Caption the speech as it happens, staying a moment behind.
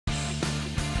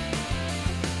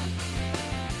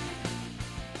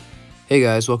Hey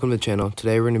guys, welcome to the channel.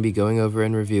 Today we're going to be going over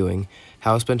and reviewing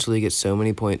how Spencer Lee gets so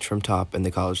many points from top in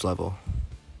the college level.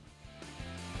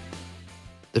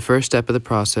 The first step of the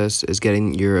process is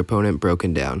getting your opponent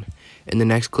broken down. In the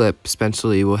next clip, Spencer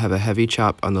Lee will have a heavy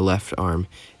chop on the left arm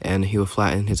and he will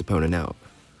flatten his opponent out.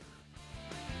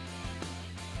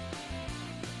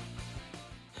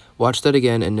 Watch that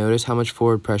again and notice how much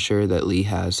forward pressure that Lee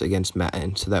has against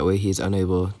Matten, so that way he's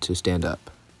unable to stand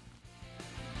up.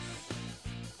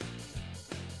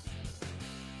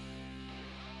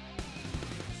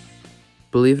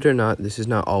 Believe it or not, this is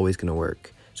not always going to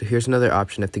work. So here's another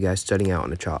option if the guy's studying out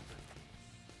on a chop.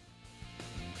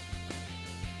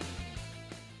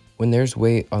 When there's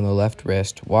weight on the left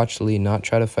wrist, watch Lee not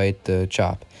try to fight the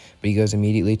chop, but he goes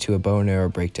immediately to a bow and arrow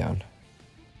breakdown.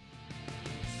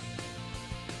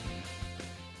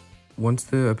 Once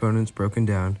the opponent's broken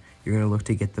down, you're going to look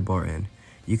to get the bar in.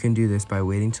 You can do this by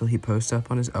waiting till he posts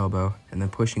up on his elbow and then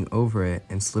pushing over it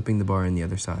and slipping the bar in the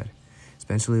other side.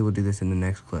 Spencer Lee will do this in the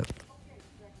next clip.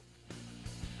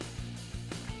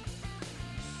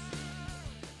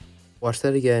 Watch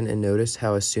that again and notice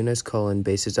how as soon as Cullen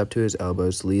bases up to his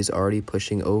elbows, Lee's already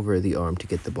pushing over the arm to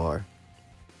get the bar.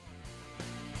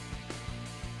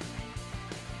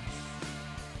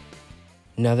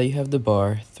 Now that you have the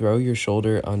bar, throw your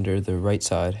shoulder under the right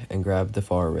side and grab the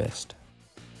far wrist.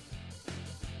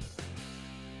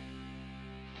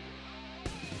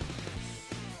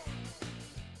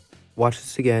 Watch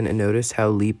this again and notice how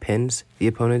Lee pins the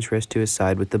opponent's wrist to his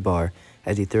side with the bar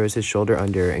as he throws his shoulder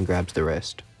under and grabs the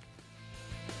wrist.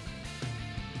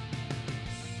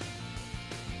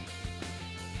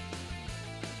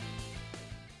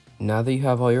 Now that you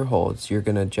have all your holds, you're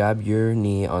going to jab your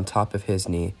knee on top of his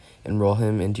knee and roll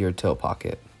him into your tilt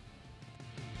pocket.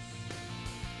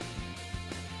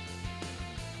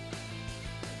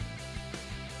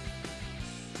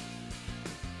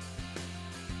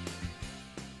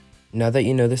 Now that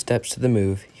you know the steps to the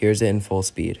move, here's it in full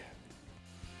speed.